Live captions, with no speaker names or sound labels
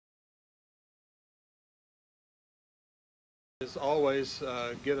Is always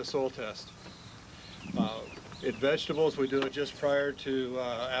get a soil test. In vegetables, we do it just prior to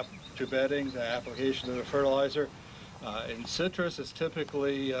bedding, the application of the fertilizer. In citrus, it's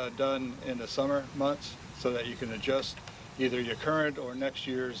typically done in the summer months so that you can adjust either your current or next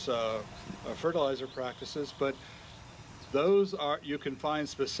year's fertilizer practices. But those you can find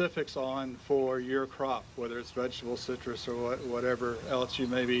specifics on for your crop, whether it's vegetable, citrus, or whatever else you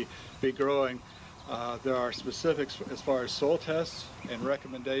may be growing. There are specifics as far as soil tests and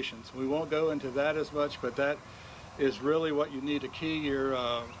recommendations. We won't go into that as much, but that is really what you need to key your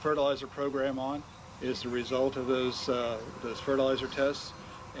fertilizer program on, is the result of those fertilizer tests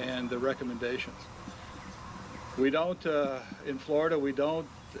and the recommendations. We don't, in Florida, we don't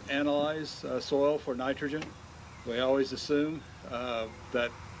analyze soil for nitrogen. We always assume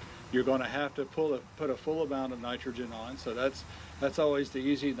that you're going to have to put a full amount of nitrogen on, so that's always the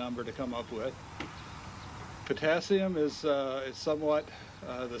easy number to come up with. Potassium is somewhat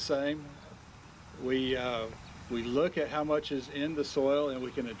the same. We look at how much is in the soil and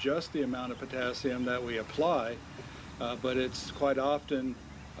we can adjust the amount of potassium that we apply, but it's quite often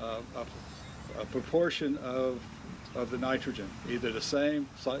a proportion of the nitrogen, either the same,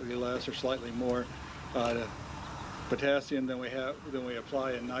 slightly less, or slightly more potassium than we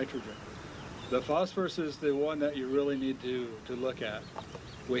apply in nitrogen. The phosphorus is the one that you really need to look at.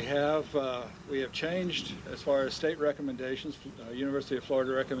 We have changed as far as state recommendations, University of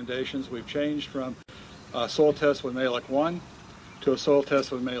Florida recommendations. We've changed from a soil test with Mehlich1 to a soil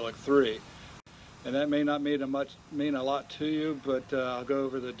test with Mehlich3, and that may not mean a lot to you, but I'll go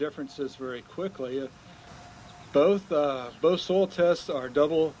over the differences very quickly. Both soil tests are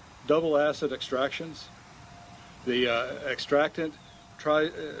double acid extractions. The extractant,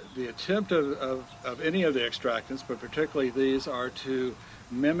 the attempt of any of the extractants, but particularly these, are to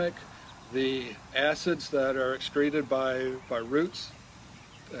mimic the acids that are excreted by roots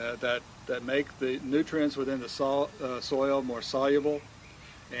that make the nutrients within the soil more soluble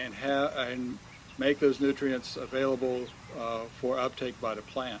and make those nutrients available for uptake by the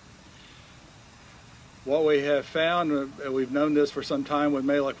plant. What we have found, and we've known this for some time with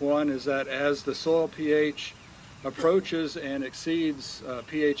Mehlich1, is that as the soil pH approaches and exceeds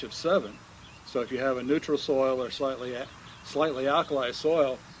pH of 7, so if you have a neutral soil or slightly alkali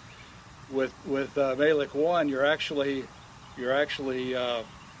soil, with Mehlich1 you're actually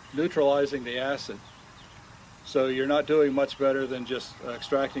neutralizing the acid. So you're not doing much better than just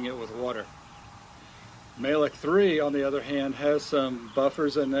extracting it with water. Mehlich3, on the other hand, has some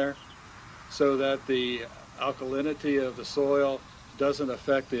buffers in there so that the alkalinity of the soil doesn't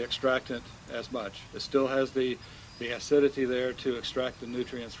affect the extractant as much. It still has the acidity there to extract the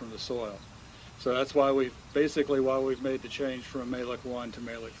nutrients from the soil. So that's why we've made the change from Mehlich1 to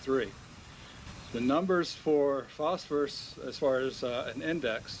Mehlich3. The numbers for phosphorus, as far as an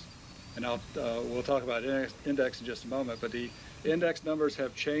index, and we'll talk about index in just a moment, but the index numbers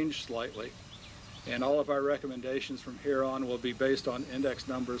have changed slightly, and all of our recommendations from here on will be based on index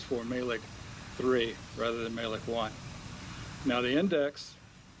numbers for Mehlich3 rather than Mehlich1. Now the index,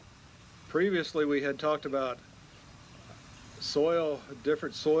 previously we had talked about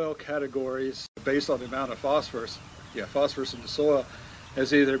different soil categories based on the amount of phosphorus. Phosphorus in the soil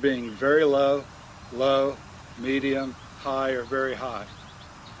as either being very low, medium, high, or very high.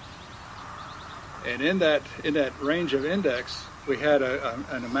 And in that range of index, we had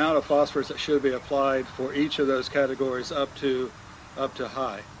an amount of phosphorus that should be applied for each of those categories up to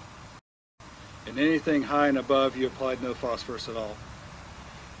high. And anything high and above, you applied no phosphorus at all.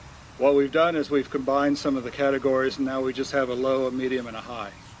 What we've done is we've combined some of the categories, and now we just have a low, a medium, and a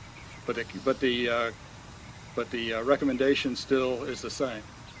high. But the recommendation still is the same.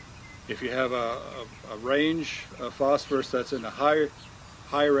 If you have a range of phosphorus that's in the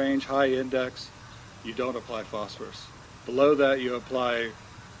high range, high index, you don't apply phosphorus. Below that, you apply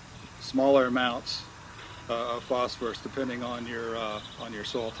smaller amounts of phosphorus depending on your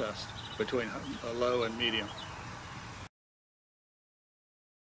soil test, between low and medium.